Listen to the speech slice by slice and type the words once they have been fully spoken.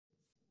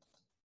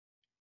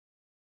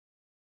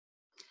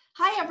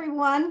Hi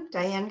everyone,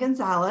 Diane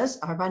Gonzalez,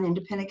 Arbonne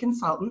Independent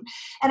Consultant,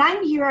 and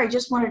I'm here. I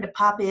just wanted to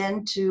pop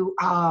in to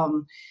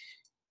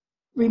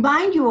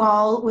remind you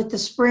all with the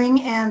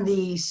spring and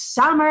the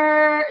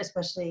summer,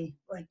 especially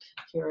like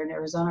here in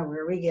Arizona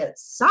where we get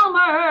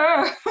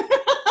summer.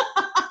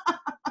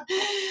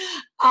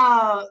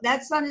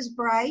 That sun is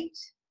bright,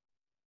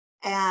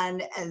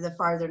 and the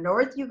farther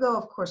north you go,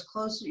 of course,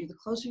 the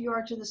closer you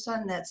are to the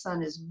sun, that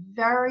sun is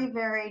very,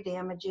 very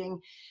damaging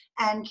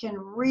and can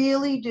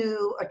really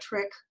do a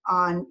trick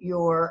on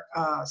your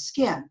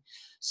skin.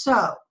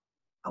 So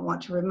I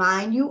want to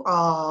remind you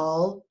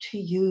all to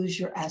use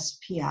your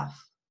SPF.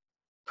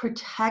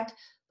 Protect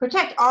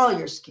all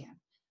your skin,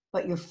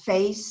 but your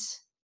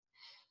face.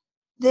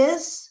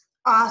 This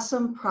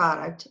awesome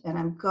product, and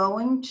I'm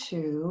going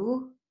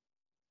to,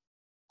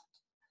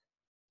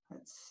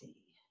 let's see.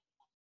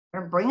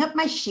 I'm going to bring up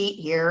my sheet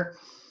here.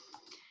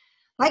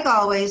 Like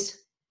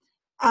always,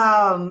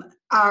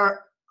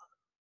 our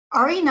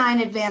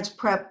RE9 Advanced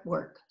Prep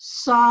Work,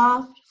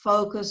 soft,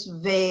 focus,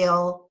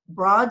 veil,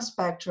 broad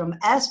spectrum,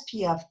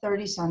 SPF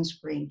 30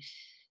 sunscreen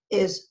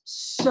is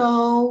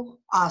so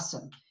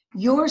awesome.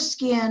 Your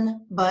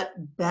skin, but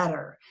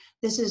better.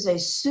 This is a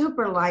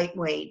super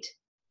lightweight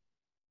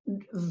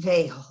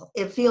veil.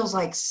 It feels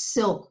like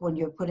silk when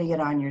you're putting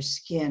it on your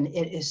skin.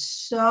 It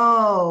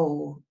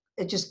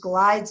just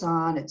glides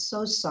on. It's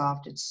so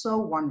soft. It's so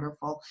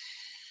wonderful.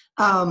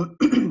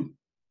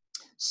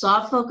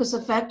 Soft focus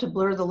effect to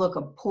blur the look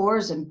of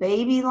pores and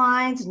baby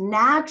lines.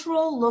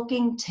 Natural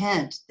looking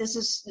tint. This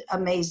is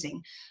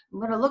amazing. I'm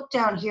going to look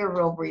down here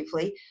real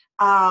briefly.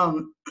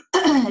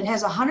 It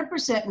has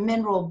 100%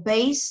 mineral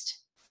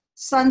based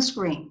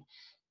sunscreen,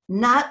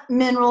 not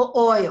mineral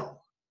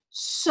oil.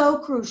 So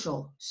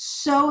crucial,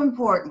 so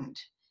important.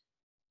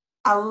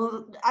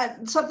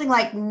 Something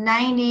like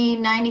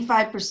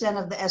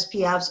 95% of the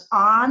SPFs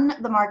on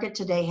the market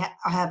today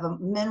have a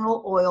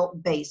mineral oil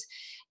base.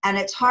 And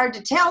it's hard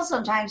to tell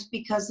sometimes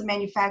because the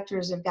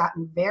manufacturers have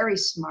gotten very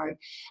smart,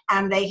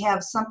 and they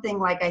have something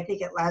like, I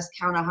think at last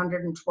count,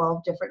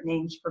 112 different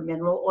names for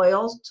mineral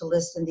oils to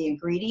list in the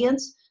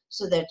ingredients,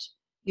 so that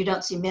you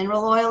don't see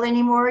mineral oil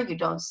anymore. You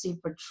don't see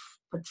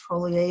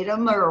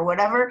petroleum or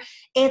whatever.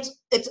 It's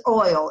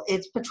oil.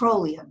 It's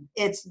petroleum.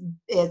 It's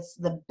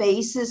the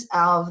basis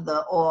of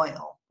the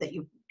oil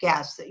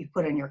gas that you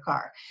put in your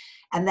car,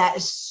 and that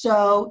is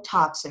so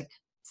toxic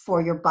for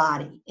your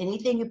body.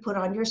 Anything you put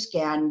on your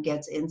skin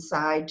gets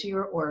inside to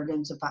your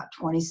organs about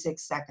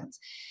 26 seconds.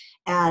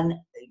 And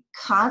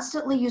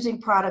constantly using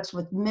products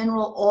with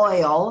mineral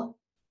oil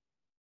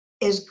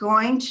is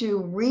going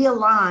to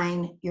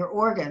realign your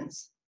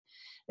organs.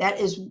 That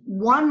is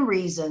one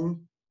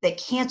reason that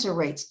cancer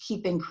rates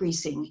keep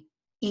increasing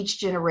each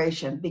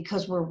generation,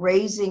 because we're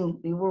raising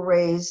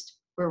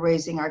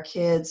our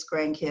kids,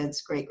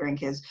 grandkids,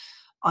 great-grandkids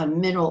on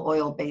mineral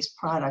oil-based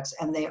products,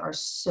 and they are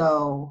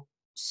so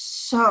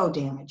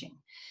damaging.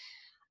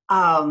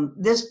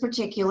 This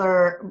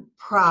particular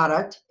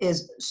product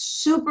is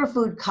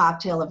superfood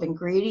cocktail of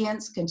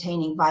ingredients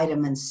containing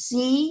vitamin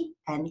C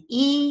and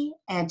E,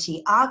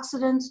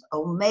 antioxidants,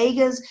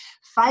 omegas,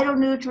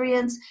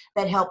 phytonutrients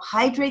that help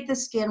hydrate the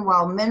skin,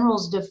 while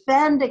minerals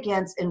defend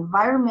against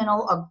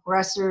environmental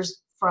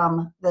aggressors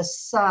from the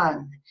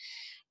sun.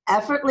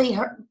 Effortlessly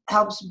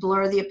helps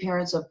blur the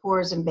appearance of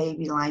pores and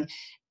baby line,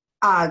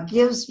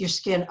 gives your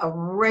skin a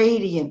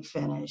radiant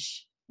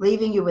finish,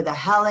 leaving you with a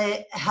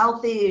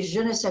healthy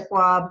je ne sais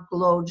quoi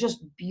glow,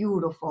 just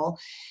beautiful.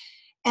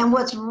 And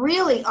what's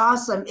really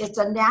awesome, it's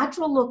a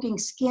natural looking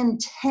skin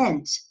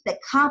tint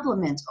that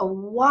complements a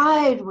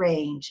wide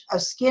range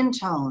of skin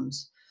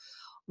tones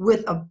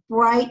with a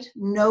bright,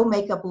 no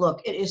makeup look.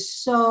 It is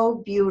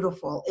so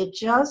beautiful. It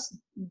just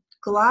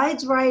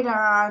glides right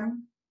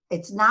on.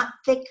 It's not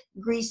thick,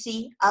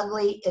 greasy,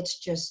 ugly. It's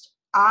just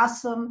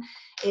awesome.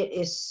 It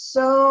is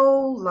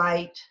so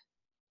light.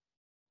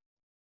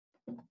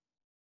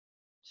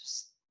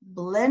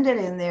 Blend it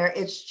in there.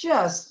 It's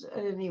just,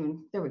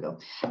 there we go.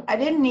 I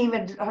mean,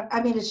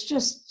 it's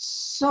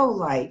just so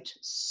light,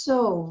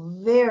 so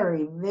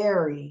very,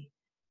 very,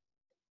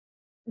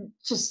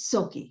 just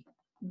silky,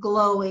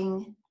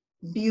 glowing,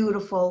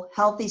 beautiful,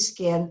 healthy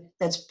skin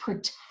that's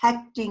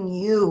protecting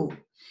you.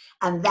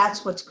 And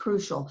that's what's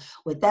crucial.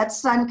 With that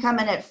sun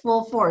coming at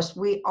full force,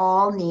 we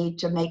all need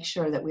to make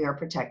sure that we are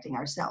protecting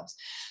ourselves.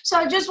 So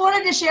I just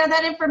wanted to share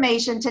that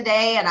information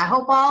today, and I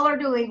hope all are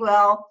doing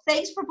well.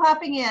 Thanks for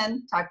popping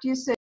in. Talk to you soon.